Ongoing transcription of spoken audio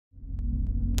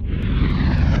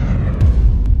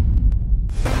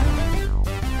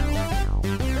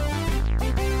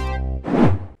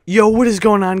Yo, what is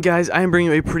going on, guys? I am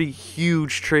bringing you a pretty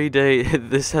huge trade day.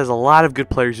 This has a lot of good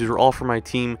players. These are all for my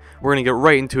team. We're going to get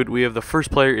right into it. We have the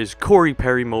first player is Corey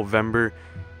Perry Movember.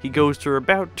 He goes for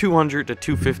about 200 to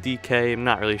 250k. I'm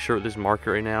not really sure what this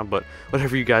market right now, but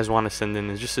whatever you guys want to send in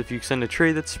is just if you send a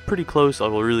trade that's pretty close, I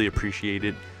will really appreciate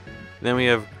it. Then we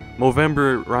have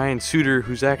Movember Ryan Suter,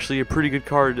 who's actually a pretty good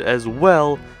card as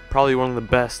well. Probably one of the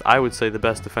best, I would say the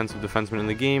best defensive defenseman in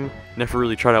the game. Never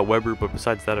really tried out Weber, but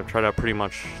besides that I've tried out pretty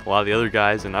much a lot of the other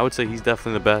guys, and I would say he's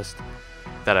definitely the best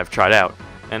that I've tried out.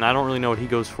 And I don't really know what he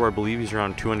goes for. I believe he's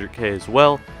around 200k as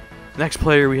well. Next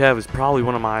player we have is probably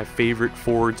one of my favorite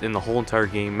forwards in the whole entire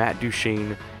game, Matt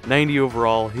Duchene. 90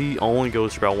 overall. He only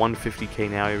goes for about 150k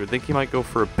now. I would think he might go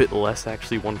for a bit less,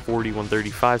 actually 140,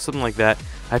 135, something like that.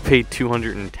 I paid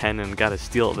 210 and got a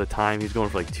steal at the time. He's going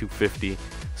for like 250.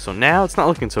 So now it's not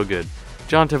looking so good.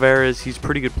 John Tavares, he's a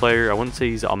pretty good player. I wouldn't say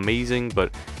he's amazing,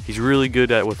 but he's really good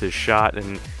with his shot,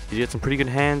 and he's got some pretty good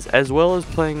hands, as well as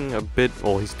playing a bit,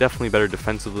 well, he's definitely better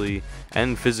defensively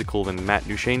and physical than Matt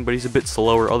Duchene, but he's a bit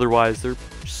slower. Otherwise, they're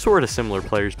sort of similar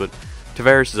players, but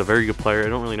Tavares is a very good player. I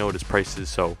don't really know what his price is,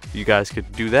 so you guys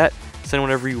could do that. Send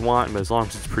whatever you want, but as long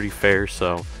as it's pretty fair,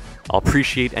 so I'll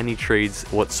appreciate any trades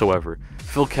whatsoever.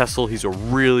 Phil Kessel, he's a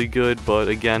really good, but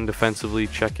again, defensively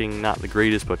checking, not the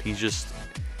greatest, but he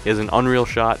has an unreal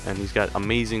shot, and he's got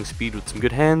amazing speed with some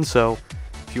good hands, so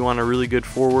if you want a really good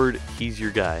forward, he's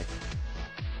your guy.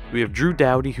 We have Drew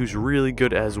Doughty, who's really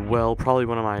good as well, probably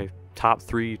one of my top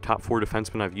 4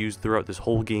 defensemen I've used throughout this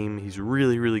whole game. He's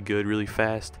really, really good, really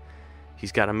fast.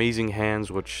 He's got amazing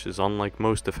hands, which is unlike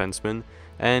most defensemen,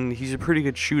 and he's a pretty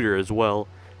good shooter as well.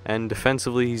 And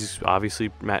defensively, he's obviously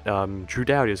Drew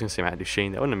Doughty. I was going to say Matt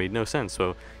Duchene. That wouldn't have made no sense.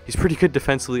 So he's pretty good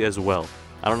defensively as well.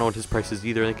 I don't know what his price is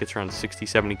either. I think it's around 60,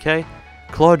 70k.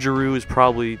 Claude Giroux is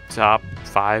probably top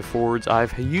 5 forwards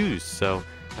I've used. So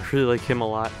I really like him a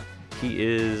lot. He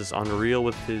is unreal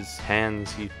with his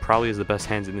hands. He probably has the best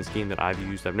hands in this game that I've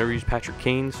used. I've never used Patrick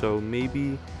Kane, so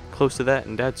maybe close to that.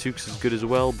 And Datsuk's is good as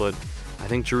well, but I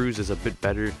think Giroux is a bit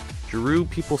better. Giroux,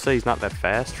 people say he's not that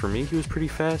fast. For me, he was pretty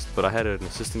fast, but I had an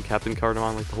assistant captain card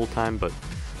on like the whole time, but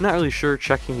I'm not really sure.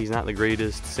 Checking, he's not the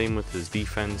greatest. Same with his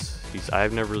defense.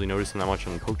 I've never really noticed him that much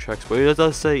on poke checks, but it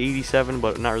does say 87,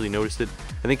 but not really noticed it.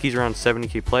 I think he's around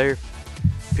 70k player.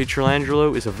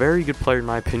 Pietrangelo is a very good player in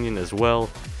my opinion as well.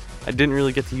 I didn't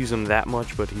really get to use him that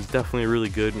much, but he's definitely really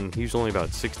good, and he's only about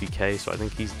 60k, so I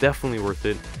think he's definitely worth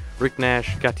it. Rick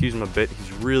Nash, got to use him a bit.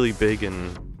 He's really big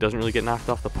and doesn't really get knocked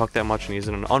off the puck that much, and he's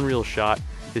in an unreal shot.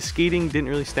 His skating didn't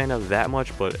really stand out that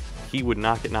much, but he would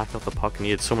not get knocked off the puck, and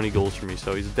he had so many goals for me,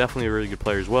 so he's definitely a really good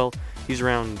player as well. He's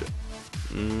around,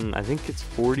 I think it's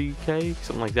 40k,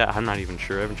 something like that. I'm not even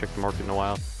sure. I haven't checked the market in a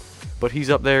while. But he's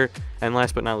up there. And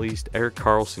last but not least, Erik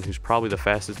Karlsson, who's probably the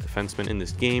fastest defenseman in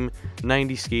this game.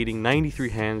 90 skating, 93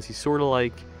 hands. He's sort of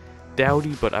like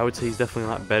Doughty, but I would say he's definitely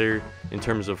a lot better in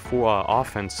terms of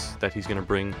offense that he's going to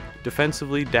bring.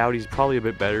 Defensively, Doughty's probably a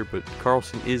bit better, but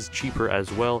Karlsson is cheaper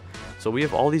as well. So we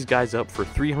have all these guys up for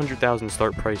 300,000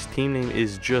 start price. Team name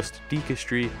is just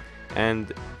DekeaSaurusRex,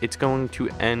 and it's going to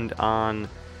end on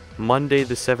Monday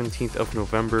the 17th of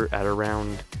November at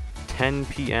around 10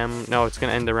 p.m. No, it's going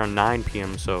to end around 9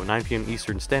 p.m. So 9 p.m.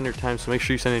 Eastern Standard Time. So make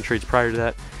sure you send in trades prior to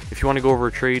that. If you want to go over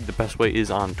a trade, the best way is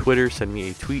on Twitter. Send me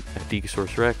a tweet at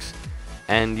DekeaSaurusRex.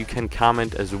 And you can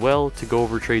comment as well to go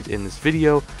over trades in this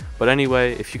video. But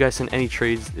anyway, if you guys send any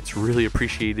trades, it's really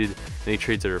appreciated. Any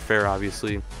trades that are fair,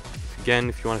 obviously. Again,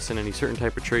 if you want to send any certain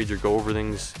type of trades or go over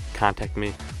things, contact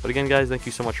me. But again, guys, thank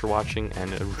you so much for watching,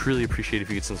 and I would really appreciate if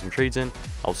you could send some trades in.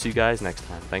 I'll see you guys next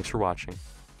time. Thanks for watching.